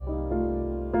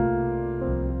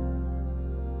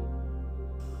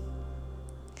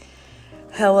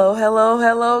Hello, hello,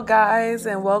 hello, guys,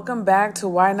 and welcome back to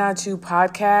Why Not You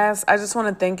podcast. I just want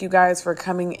to thank you guys for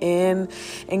coming in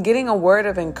and getting a word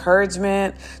of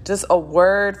encouragement, just a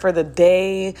word for the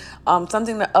day,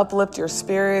 something to uplift your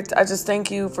spirit. I just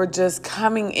thank you for just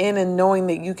coming in and knowing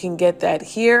that you can get that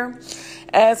here.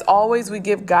 As always, we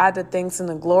give God the thanks and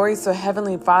the glory. So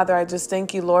Heavenly Father, I just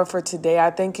thank you, Lord, for today. I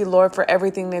thank you, Lord, for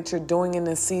everything that you're doing in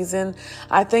this season.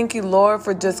 I thank you, Lord,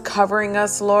 for just covering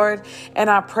us, Lord. And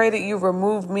I pray that you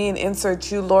remove me and insert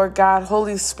you, Lord God.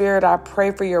 Holy Spirit, I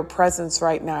pray for your presence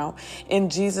right now. In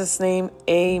Jesus' name,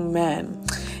 amen.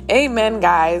 Amen,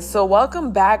 guys. So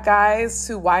welcome back, guys,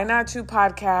 to Why Not You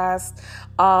podcast.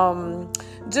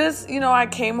 I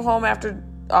came home after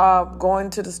going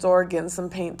to the store, getting some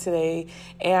paint today.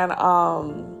 And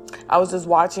I was just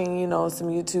watching, some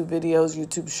YouTube videos,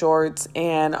 YouTube shorts.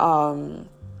 And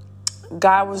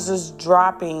God was just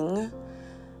dropping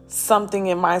something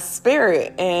in my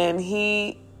spirit. And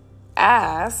he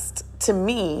asked to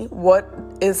me, what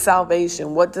is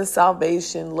salvation? What does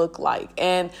salvation look like?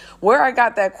 And where I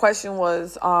got that question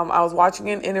was, I was watching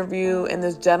an interview and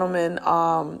this gentleman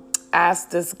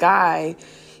asked this guy,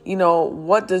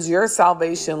 what does your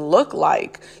salvation look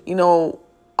like?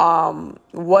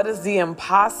 What is the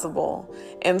impossible?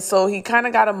 And so he kind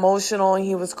of got emotional and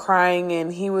he was crying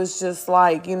and he was just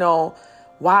like,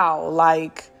 wow,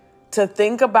 like to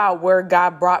think about where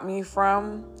God brought me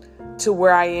from to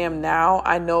where I am now,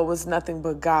 I know it was nothing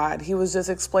but God. He was just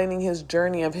explaining his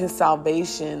journey of his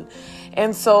salvation.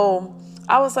 And so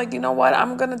I was like, you know what?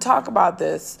 I'm going to talk about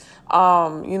this.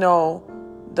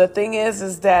 The thing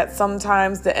is that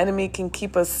sometimes the enemy can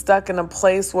keep us stuck in a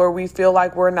place where we feel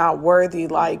like we're not worthy.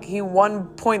 Like one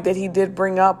point that he did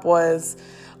bring up was,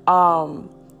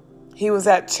 he was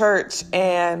at church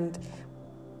and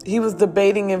he was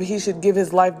debating if he should give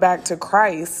his life back to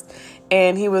Christ.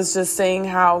 And he was just saying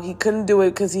how he couldn't do it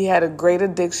because he had a great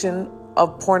addiction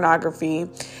of pornography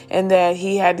and that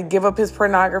he had to give up his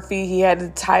pornography. He had to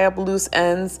tie up loose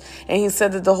ends. And he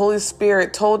said that the Holy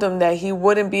Spirit told him that he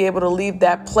wouldn't be able to leave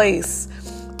that place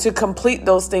to complete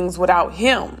those things without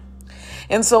him.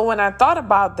 And so when I thought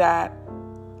about that,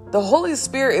 the Holy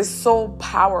Spirit is so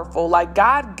powerful. Like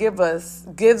God gives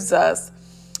us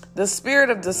the spirit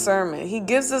of discernment. He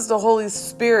gives us the Holy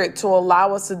Spirit to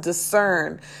allow us to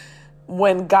discern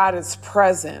when God is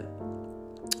present.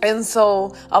 And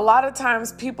so a lot of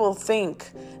times people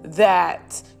think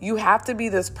that you have to be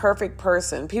this perfect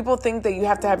person. People think that you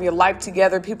have to have your life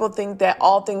together. People think that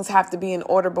all things have to be in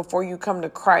order before you come to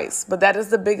Christ. But that is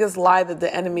the biggest lie that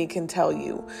the enemy can tell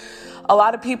you. A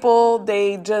lot of people,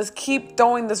 they just keep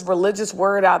throwing this religious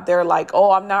word out there like,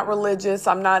 oh, I'm not religious.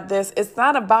 I'm not this. It's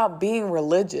not about being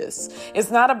religious.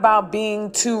 It's not about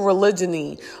being too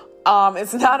religion-y.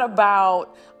 It's not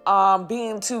about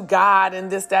being to God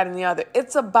and this, that, and the other.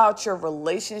 It's about your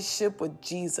relationship with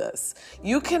Jesus.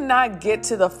 You cannot get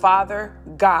to the Father,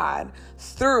 God,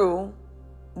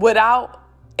 without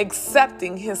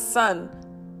accepting his son,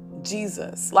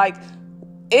 Jesus. Like,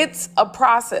 it's a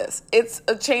process. It's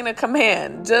a chain of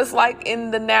command, just like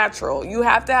in the natural. You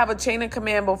have to have a chain of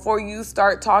command before you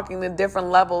start talking to different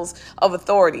levels of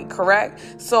authority,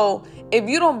 correct? So if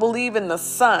you don't believe in the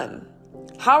Son,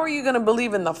 how are you going to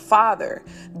believe in the Father?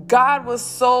 God was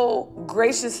so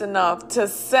gracious enough to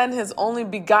send his only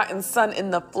begotten son in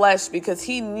the flesh because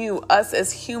he knew us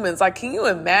as humans. Like, can you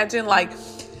imagine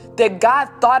that God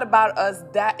thought about us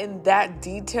in that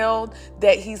detailed,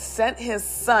 that he sent his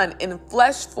son in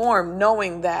flesh form,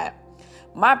 knowing that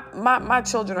my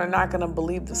children are not going to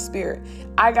believe the Spirit.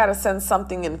 I got to send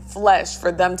something in flesh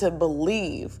for them to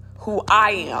believe who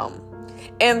I am.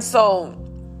 And so,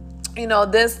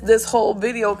 this whole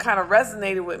video kind of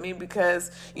resonated with me because,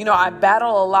 I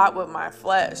battle a lot with my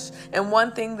flesh. And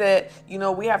one thing that,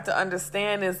 we have to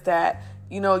understand is that,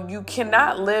 you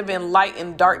cannot live in light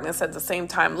and darkness at the same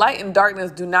time. Light and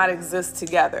darkness do not exist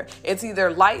together. It's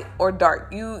either light or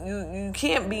dark. You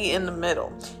can't be in the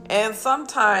middle. And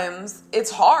sometimes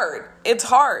it's hard. It's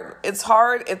hard.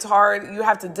 You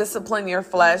have to discipline your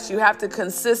flesh. You have to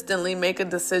consistently make a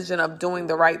decision of doing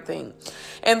the right thing.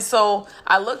 And so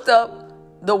I looked up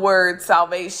the word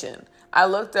salvation. I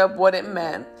looked up what it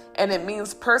meant, and it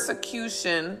means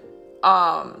persecution,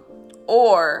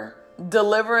 or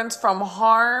deliverance from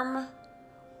harm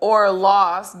or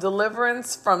loss,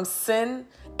 deliverance from sin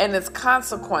and its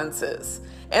consequences.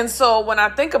 And so when I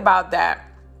think about that,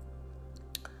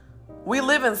 we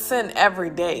live in sin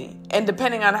every day. And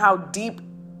depending on how deep,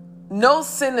 no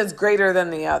sin is greater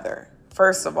than the other,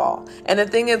 first of all. And the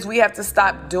thing is, we have to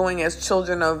stop doing as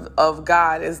children of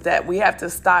God is that we have to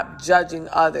stop judging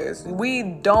others. We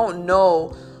don't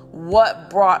know what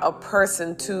brought a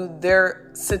person to their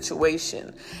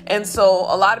situation. And so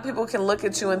a lot of people can look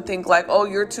at you and think like, oh,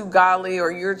 you're too godly,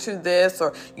 or you're too this,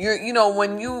 or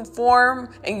when you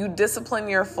form and you discipline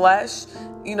your flesh,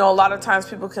 a lot of times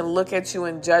people can look at you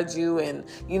and judge you and,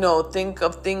 think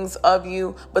of things of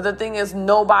you. But the thing is,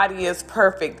 nobody is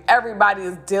perfect. Everybody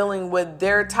is dealing with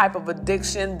their type of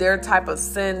addiction, their type of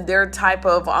sin, their type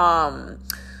of,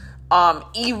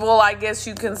 evil, I guess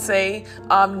you can say.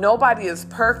 Nobody is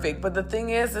perfect. But the thing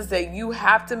is that you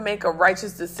have to make a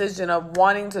righteous decision of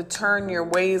wanting to turn your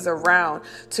ways around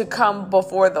to come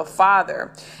before the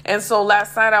Father. And so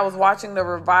last night I was watching the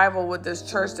revival with this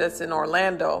church that's in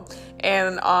Orlando.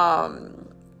 And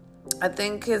I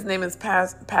think his name is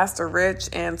Pastor Rich.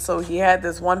 And so he had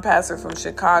this one pastor from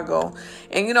Chicago.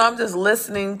 And, I'm just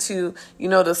listening to,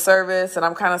 the service, and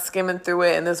I'm kind of skimming through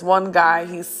it. And this one guy,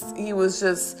 he was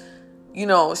just,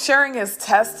 sharing his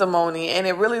testimony, and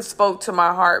it really spoke to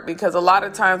my heart, because a lot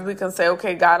of times we can say,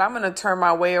 okay, God, I'm going to turn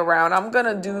my way around. I'm going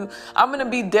to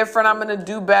be different. I'm going to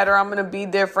do better. I'm going to be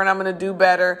different. I'm going to do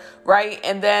better. Right.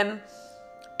 And then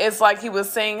it's like he was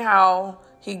saying how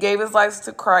he gave his life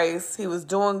to Christ. He was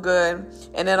doing good.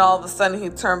 And then all of a sudden he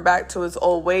turned back to his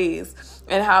old ways,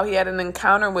 and how he had an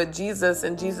encounter with Jesus,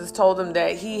 and Jesus told him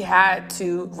that he had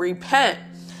to repent.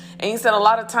 And he said a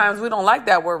lot of times we don't like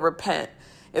that word repent.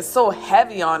 It's so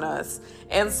heavy on us.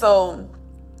 And so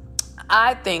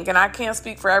I think, and I can't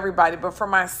speak for everybody, but for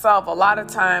myself, a lot of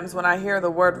times when I hear the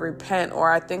word repent,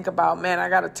 or I think about, man, I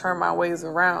got to turn my ways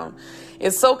around,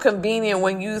 it's so convenient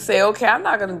when you say, okay, I'm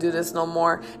not going to do this no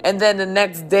more. And then the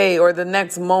next day or the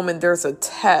next moment, there's a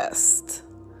test.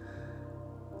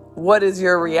 What is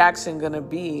your reaction going to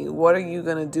be? What are you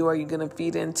going to do? Are you going to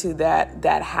feed into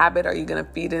that habit? Are you going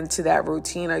to feed into that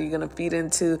routine? Are you going to feed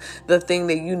into the thing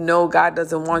that God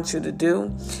doesn't want you to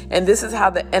do? And this is how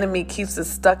the enemy keeps us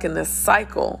stuck in this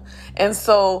cycle. And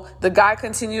so the guy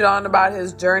continued on about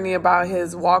his journey, about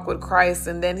his walk with Christ.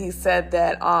 And then he said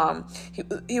that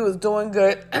he was doing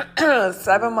good.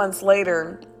 7 months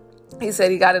later, he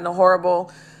said he got in a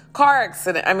horrible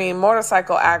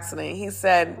motorcycle accident. He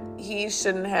said he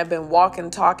shouldn't have been walking,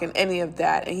 talking, any of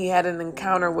that. And he had an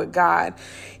encounter with God.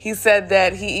 He said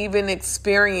that he even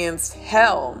experienced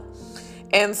hell.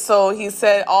 And so he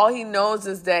said all he knows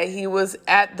is that he was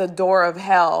at the door of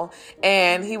hell,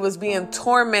 and he was being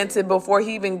tormented before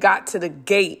he even got to the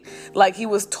gate. Like, he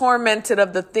was tormented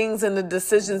of the things and the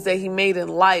decisions that he made in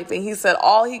life. And he said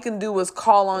all he can do was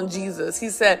call on Jesus. He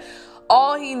said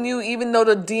all he knew, even though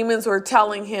the demons were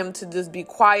telling him to just be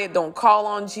quiet, don't call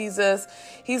on Jesus,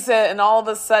 he said, and all of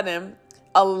a sudden,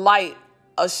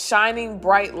 a shining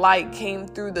bright light came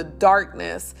through the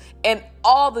darkness, and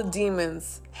all the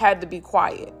demons had to be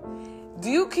quiet.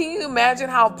 Can you imagine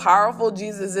how powerful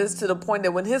Jesus is, to the point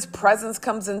that when his presence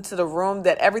comes into the room,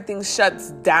 that everything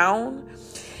shuts down?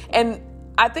 And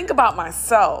I think about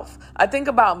myself. I think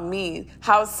about me,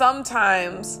 how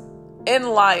sometimes in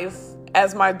life,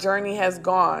 as my journey has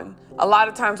gone, a lot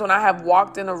of times when I have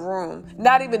walked in a room,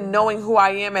 not even knowing who I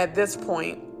am at this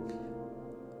point,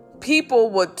 people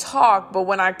would talk, but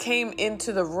when I came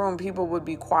into the room, people would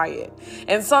be quiet.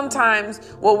 And sometimes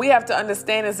what we have to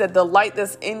understand is that the light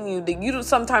that's in you, that you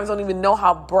sometimes don't even know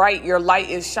how bright your light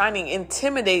is shining,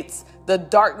 intimidates the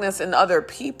darkness in other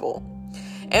people.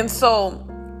 And so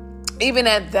even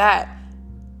at that,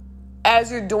 as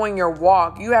you're doing your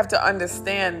walk, you have to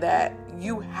understand that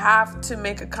you have to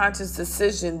make a conscious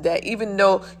decision that even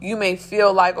though you may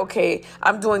feel like, okay,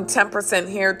 I'm doing 10%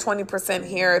 here, 20%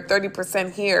 here,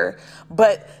 30% here,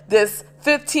 but this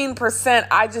 15%,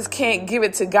 I just can't give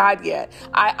it to God yet.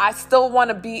 I still want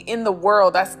to be in the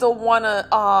world. I still want to,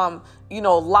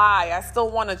 lie. I still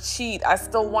want to cheat. I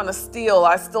still want to steal.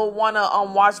 I still want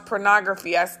to watch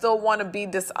pornography. I still want to be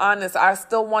dishonest. I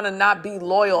still want to not be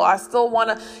loyal. I still want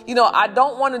to, I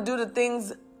don't want to do the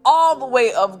things all the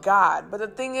way of God. But the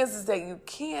thing is that you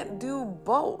can't do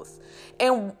both.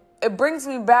 And it brings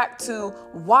me back to,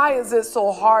 why is it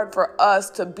so hard for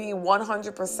us to be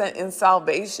 100% in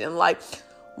salvation? Like,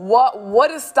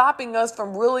 what is stopping us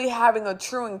from really having a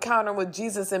true encounter with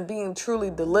Jesus and being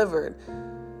truly delivered?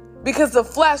 Because the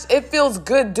flesh, it feels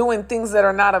good doing things that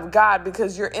are not of God,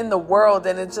 because you're in the world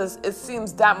and it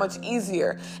seems that much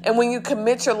easier. And when you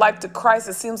commit your life to Christ,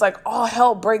 it seems like all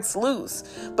hell breaks loose.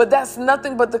 But that's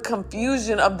nothing but the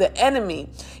confusion of the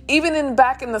enemy. Even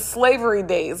back in the slavery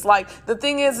days, like, the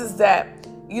thing is that,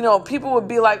 people would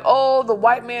be like, oh, the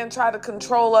white man tried to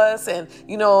control us. And,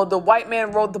 the white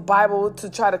man wrote the Bible to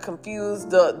try to confuse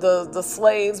the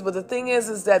slaves. But the thing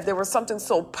is that there was something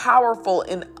so powerful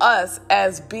in us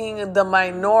as being the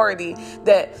minority,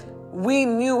 that we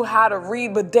knew how to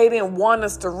read, but they didn't want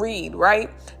us to read, right?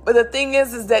 But the thing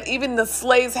is that even the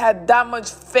slaves had that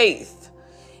much faith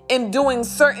in doing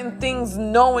certain things,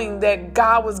 knowing that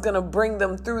God was going to bring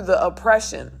them through the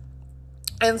oppression.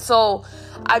 And so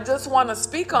I just want to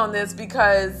speak on this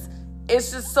because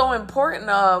it's just so important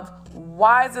of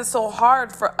why is it so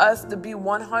hard for us to be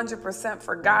 100%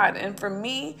 for God? And for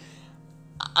me,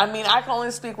 I mean, I can only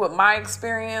speak with my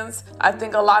experience. I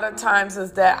think a lot of times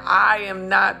is that I am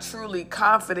not truly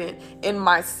confident in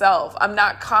myself. I'm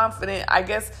not confident. I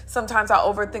guess sometimes I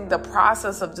overthink the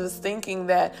process of just thinking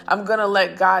that I'm going to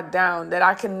let God down, that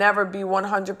I can never be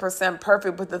 100%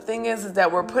 perfect. But the thing is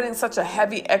that we're putting such a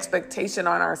heavy expectation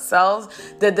on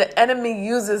ourselves that the enemy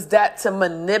uses that to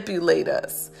manipulate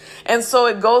us. And so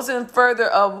it goes in further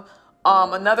of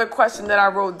another question that I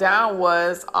wrote down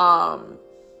was,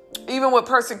 even with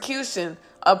persecution,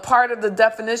 a part of the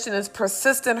definition is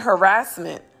persistent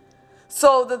harassment.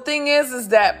 So the thing is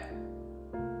that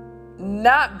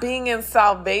not being in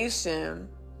salvation,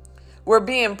 we're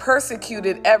being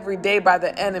persecuted every day by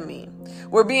the enemy.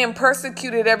 We're being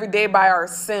persecuted every day by our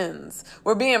sins.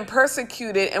 We're being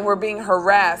persecuted and we're being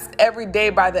harassed every day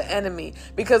by the enemy,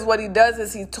 because what he does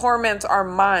is he torments our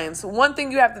minds. One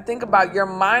thing you have to think about, your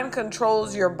mind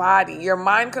controls your body. Your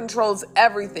mind controls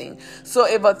everything. So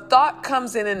if a thought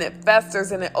comes in and it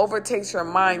festers and it overtakes your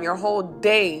mind, your whole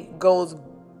day goes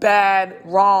bad,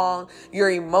 wrong, your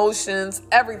emotions,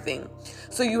 everything.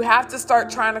 So you have to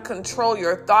start trying to control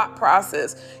your thought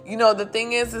process. You know, the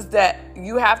thing is that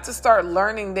you have to start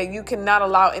learning that you cannot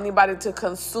allow anybody to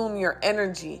consume your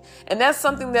energy. And that's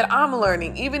something that I'm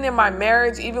learning, even in my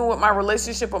marriage, even with my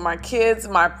relationship with my kids,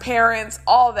 my parents,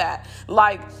 all that.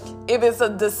 Like, if it's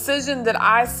a decision that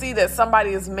I see that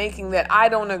somebody is making that I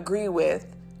don't agree with,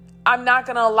 I'm not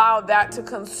going to allow that to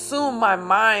consume my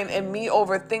mind and me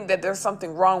overthink that there's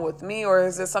something wrong with me, or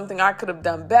is there something I could have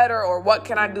done better, or what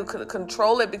can I do to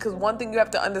control it? Because one thing you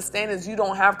have to understand is you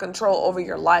don't have control over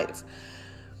your life.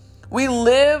 We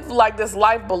live like this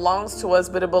life belongs to us,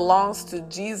 but it belongs to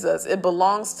Jesus. It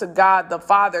belongs to God the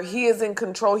Father. He is in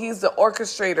control. He's the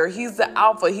orchestrator. He's the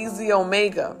Alpha. He's the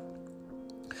Omega.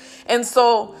 And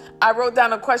so I wrote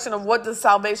down a question of what does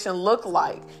salvation look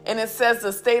like? And it says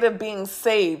the state of being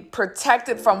saved,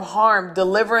 protected from harm,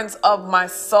 deliverance of my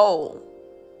soul.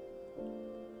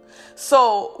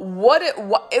 So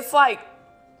it's like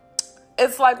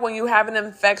when you have an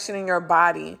infection in your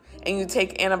body and you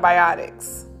take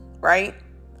antibiotics, right?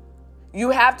 You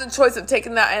have the choice of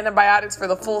taking the antibiotics for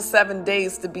the full 7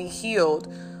 days to be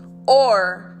healed,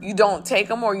 or you don't take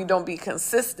them, or you don't be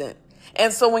consistent.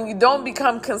 And so when you don't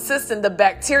become consistent, the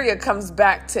bacteria comes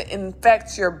back to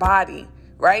infect your body,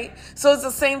 right? So it's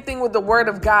the same thing with the Word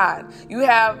of God. You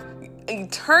have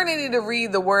eternity to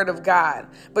read the Word of God,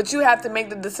 but you have to make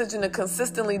the decision to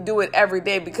consistently do it every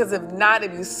day, because if not,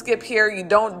 if you skip here, you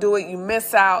don't do it, you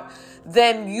miss out,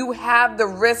 then you have the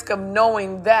risk of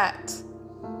knowing that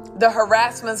the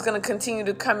harassment is going to continue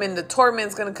to come in. The torment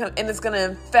is going to come, and it's going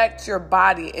to infect your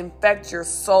body, infect your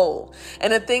soul.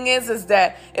 And the thing is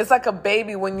that it's like a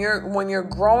baby. When you're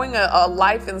growing a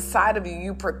life inside of you,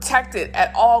 you protect it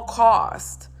at all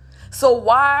cost. So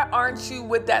why aren't you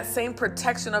with that same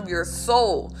protection of your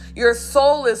soul? Your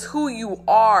soul is who you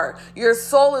are. Your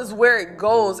soul is where it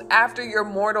goes after your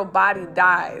mortal body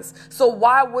dies. So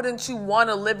why wouldn't you want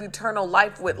to live eternal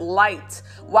life with light?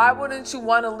 Why wouldn't you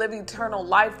want to live eternal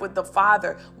life with the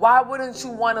Father? Why wouldn't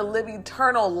you want to live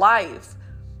eternal life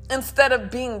instead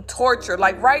of being tortured?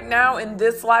 Like right now in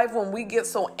this life, when we get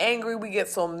so angry, we get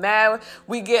so mad,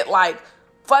 we get like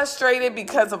frustrated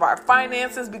because of our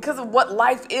finances, because of what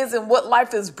life is and what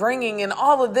life is bringing and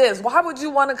all of this. Why would you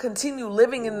want to continue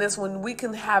living in this when we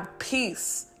can have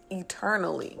peace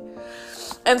eternally?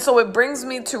 And so it brings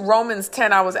me to Romans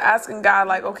 10. I was asking God,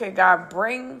 like, okay, God,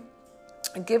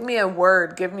 give me a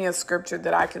word, give me a scripture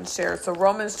that I can share. So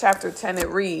Romans chapter 10, it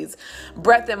reads,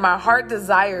 breath in my heart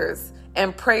desires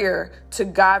and prayer to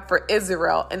God for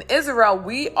Israel. And Israel,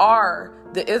 we are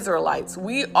the Israelites.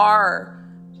 We are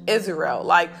Israel.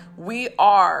 Like, we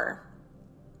are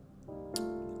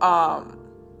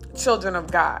children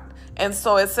of God. And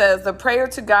so it says the prayer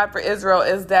to God for Israel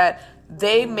is that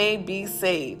they may be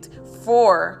saved.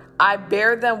 For I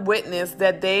bear them witness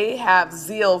that they have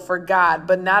zeal for God,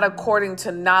 but not according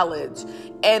to knowledge.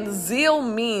 And zeal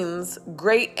means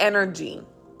great energy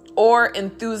or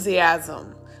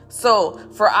enthusiasm. So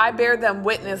for I bear them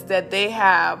witness that they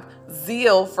have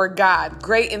zeal for God,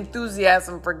 great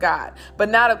enthusiasm for God, but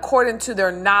not according to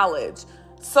their knowledge.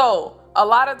 So a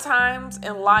lot of times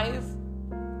in life,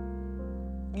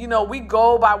 you know, we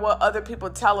go by what other people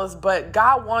tell us, but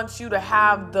God wants you to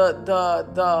have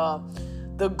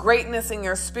the the greatness in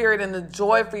your spirit and the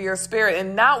joy for your spirit,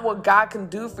 and not what God can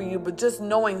do for you, but just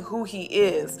knowing who he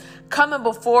is, coming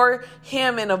before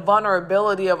him in a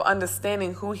vulnerability of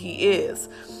understanding who he is.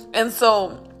 And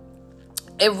so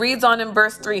it reads on in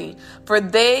verse 3, for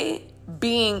they,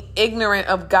 being ignorant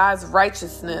of God's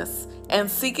righteousness and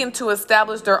seeking to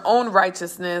establish their own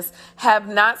righteousness, have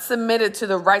not submitted to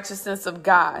the righteousness of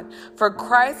God. For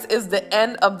Christ is the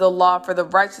end of the law for the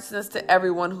righteousness to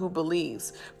everyone who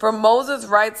believes. For Moses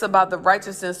writes about the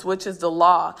righteousness which is the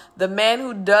law, the man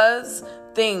who does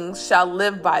things shall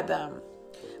live by them.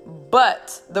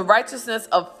 But the righteousness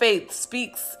of faith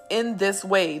speaks in this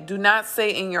way. Do not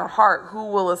say in your heart, who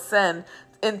will ascend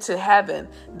into heaven,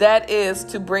 that is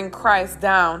to bring Christ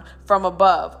down from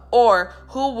above, or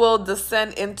who will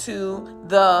descend into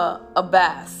the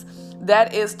abyss,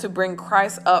 that is to bring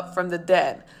Christ up from the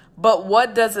dead. But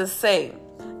what does it say?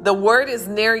 The word is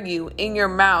near you, in your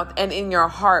mouth and in your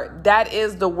heart. That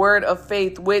is the word of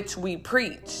faith which we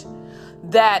preach.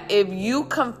 That if you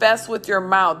confess with your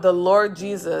mouth the Lord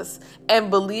Jesus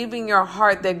and believe in your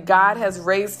heart that God has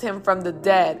raised him from the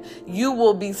dead, you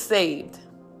will be saved.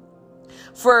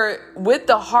 For with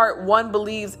the heart one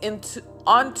believes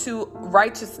unto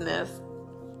righteousness,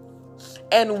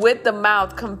 and with the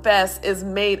mouth confess is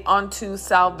made unto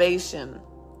salvation.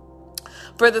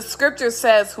 For the scripture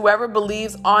says, whoever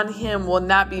believes on him will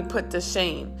not be put to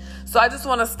shame. So I just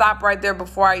want to stop right there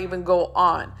before I even go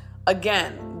on.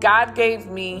 Again, God gave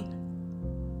me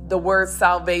the word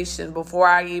salvation before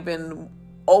I even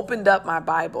opened up my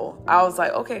Bible. I was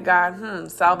like, okay,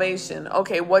 God, salvation.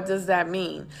 Okay, what does that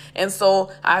mean? And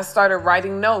so I started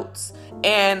writing notes.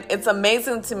 And it's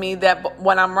amazing to me that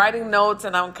when I'm writing notes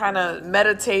and I'm kind of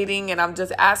meditating and I'm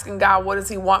just asking God, what does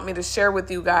he want me to share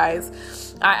with you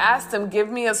guys? I asked him, give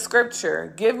me a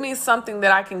scripture, give me something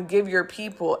that I can give your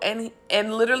people. And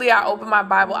literally I opened my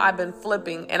Bible, I've been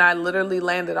flipping, and I literally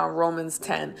landed on Romans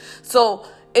 10. So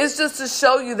it's just to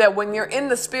show you that when you're in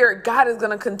the spirit, God is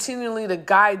going to continually to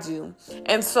guide you.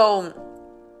 And so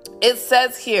it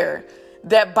says here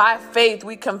that by faith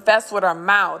we confess with our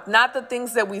mouth, not the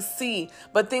things that we see,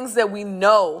 but things that we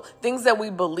know, things that we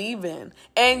believe in.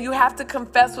 And you have to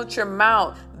confess with your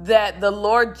mouth that the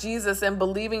Lord Jesus, and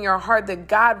believe in your heart that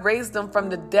God raised them from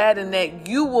the dead and that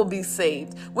you will be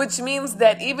saved, which means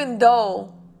that even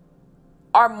though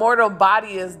our mortal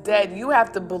body is dead, you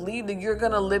have to believe that you're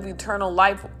going to live eternal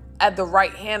life at the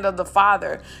right hand of the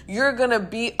Father. You're going to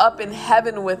be up in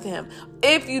heaven with him.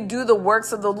 If you do the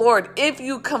works of the Lord, if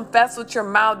you confess with your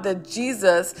mouth that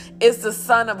Jesus is the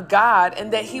Son of God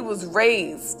and that he was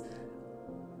raised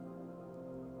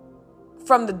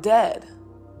from the dead.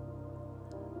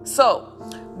 So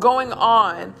going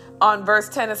on verse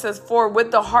 10, it says, for with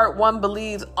the heart one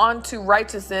believes unto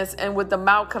righteousness, and with the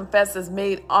mouth confesses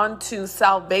made unto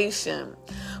salvation.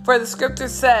 For the scripture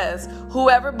says,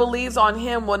 whoever believes on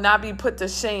him will not be put to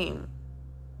shame.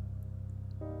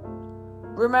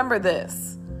 Remember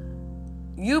this.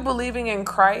 You believing in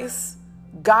Christ,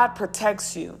 God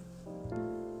protects you.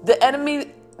 The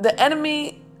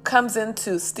enemy comes in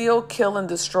to steal, kill, and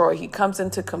destroy. He comes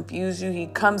in to confuse you. He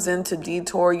comes in to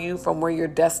detour you from where your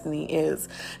destiny is.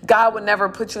 God would never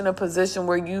put you in a position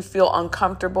where you feel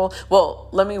uncomfortable. Well,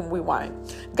 let me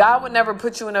rewind. God would never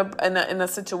put you in a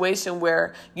situation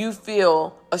where you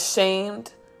feel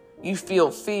ashamed, you feel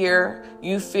fear,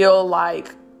 you feel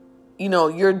like,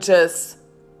 you're just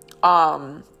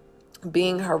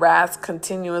being harassed,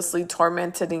 continuously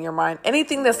tormented in your mind.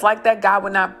 Anything that's like that,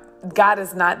 God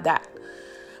is not that.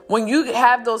 When you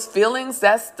have those feelings,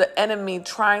 that's the enemy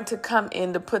trying to come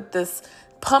in to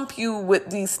pump you with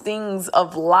these things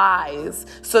of lies,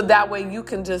 so that way you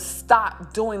can just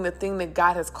stop doing the thing that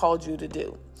God has called you to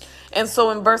do. And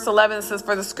so in verse 11, it says,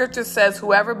 for the scripture says,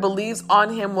 whoever believes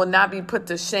on him will not be put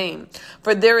to shame.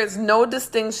 For there is no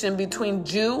distinction between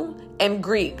Jew and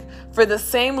Greek. For the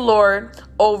same Lord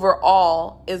over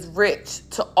all is rich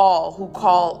to all who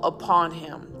call upon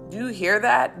him. Do you hear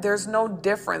that? There's no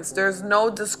difference. There's no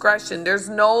discretion. There's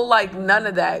no none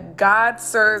of that. God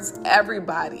serves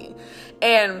everybody.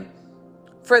 And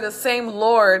for the same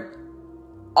Lord,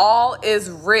 all is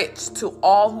rich to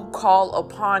all who call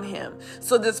upon him.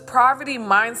 So this poverty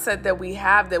mindset that we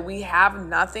have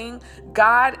nothing,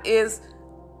 God is,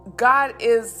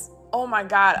 oh my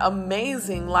God,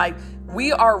 amazing.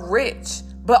 We are rich,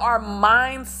 but our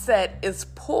mindset is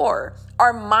poor.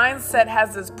 Our mindset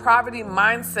has this poverty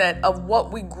mindset of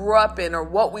what we grew up in or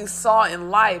what we saw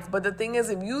in life. But the thing is,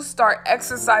 if you start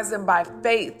exercising by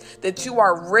faith that you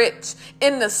are rich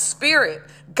in the spirit,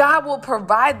 God will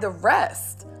provide the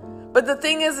rest. But the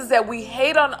thing is that we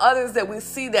hate on others that we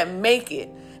see that make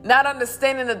it. not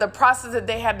understanding that the process that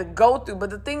they had to go through.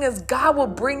 But the thing is, God will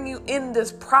bring you in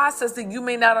this process that you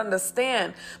may not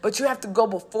understand, but you have to go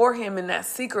before him in that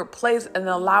secret place and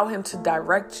allow him to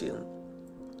direct you.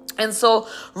 And so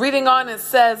reading on, it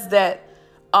says that,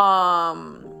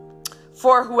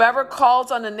 for whoever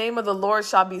calls on the name of the Lord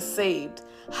shall be saved.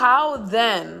 How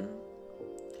then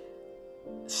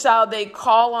shall they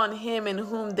call on him in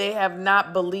whom they have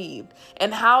not believed?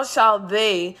 And how shall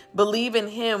they believe in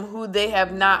him who they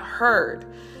have not heard?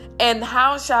 And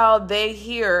how shall they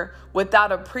hear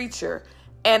without a preacher?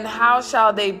 And how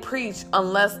shall they preach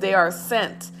unless they are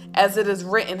sent? As it is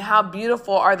written, how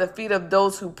beautiful are the feet of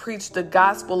those who preach the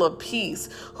gospel of peace,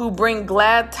 who bring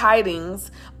glad tidings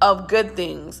of good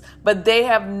things. But they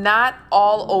have not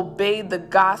all obeyed the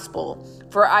gospel.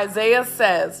 For Isaiah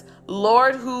says,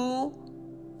 Lord, who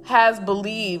has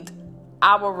believed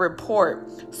our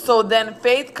report? So then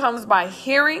faith comes by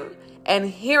hearing, and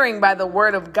hearing by the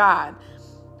word of God.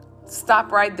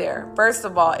 Stop right there. First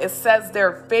of all, it says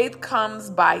their faith comes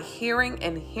by hearing,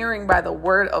 and hearing by the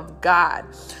word of God.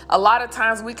 A lot of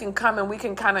times we can come and we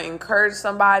can kind of encourage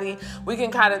somebody. We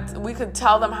can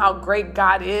tell them how great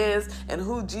God is and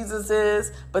who Jesus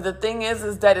is. But the thing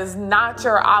is that it's not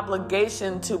your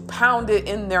obligation to pound it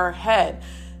in their head.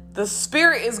 The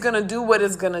Spirit is going to do what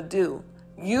it's going to do.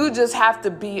 You just have to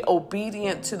be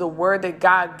obedient to the word that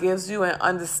God gives you and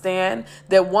understand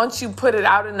that once you put it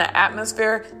out in the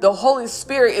atmosphere, the Holy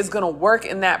Spirit is going to work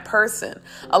in that person.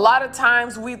 A lot of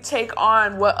times we take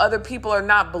on what other people are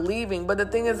not believing, but the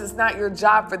thing is, it's not your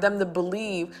job for them to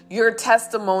believe your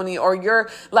testimony or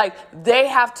they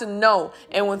have to know.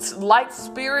 And when like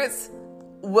spirits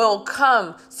will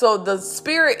come, so the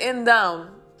spirit in them,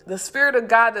 the Spirit of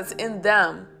God that's in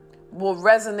them, will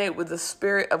resonate with the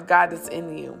Spirit of God that's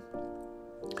in you.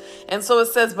 And so it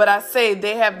says, but I say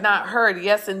they have not heard.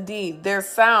 Yes, indeed, their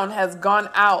sound has gone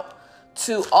out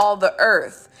to all the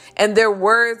earth, and their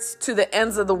words to the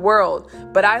ends of the world.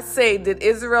 But I say, did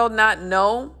Israel not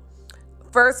know?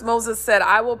 First, Moses said,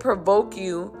 I will provoke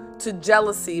you to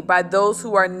jealousy by those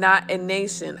who are not a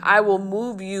nation. I will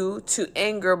move you to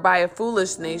anger by a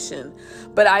foolish nation.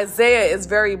 But Isaiah is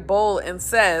very bold and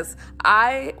says,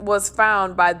 I was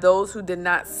found by those who did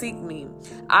not seek me.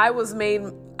 I was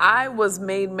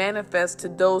made manifest to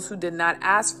those who did not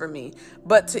ask for me.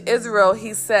 But to Israel,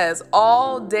 he says,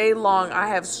 all day long I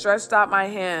have stretched out my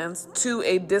hands to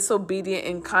a disobedient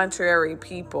and contrary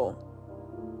people.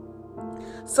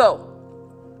 So,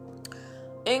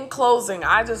 in closing,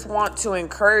 I just want to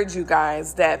encourage you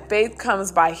guys that faith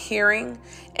comes by hearing,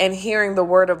 and hearing the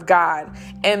word of God.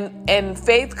 And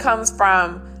faith comes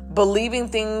from believing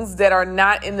things that are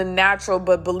not in the natural,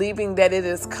 but believing that it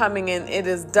is coming and it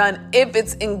is done if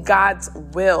it's in God's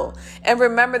will. And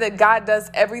remember that God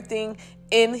does everything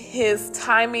in his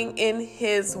timing, in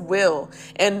his will.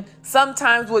 And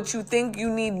sometimes what you think you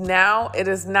need now, it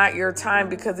is not your time,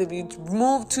 because if you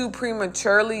move too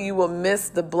prematurely, you will miss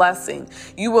the blessing.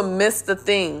 You will miss the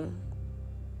thing.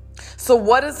 So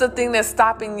what is the thing that's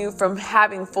stopping you from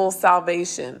having full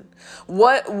salvation?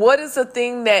 What is the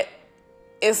thing that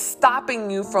is stopping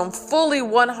you from fully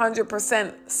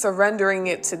 100% surrendering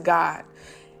it to God?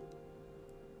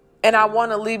 And I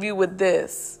want to leave you with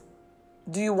this.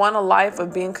 Do you want a life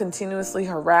of being continuously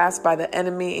harassed by the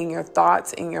enemy in your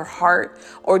thoughts, in your heart?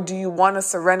 Or do you want to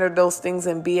surrender those things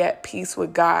and be at peace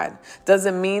with God? Does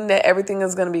it mean that everything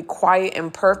is going to be quiet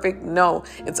and perfect? No,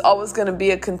 it's always going to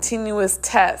be a continuous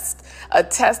test, a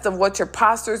test of what your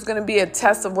posture is going to be, a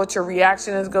test of what your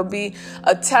reaction is going to be,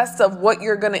 a test of what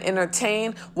you're going to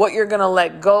entertain, what you're going to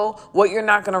let go, what you're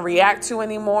not going to react to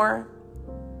anymore.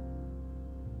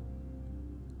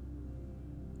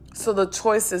 So the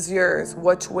choice is yours.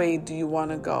 Which way do you want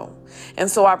to go?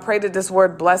 And so I pray that this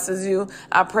word blesses you.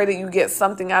 I pray that you get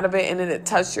something out of it and that it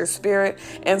touches your spirit.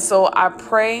 And so I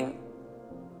pray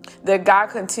that God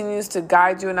continues to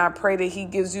guide you. And I pray that he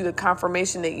gives you the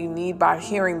confirmation that you need by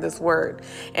hearing this word.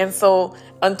 And so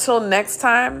until next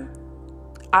time,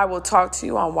 I will talk to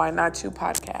you on Why Not You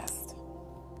podcast.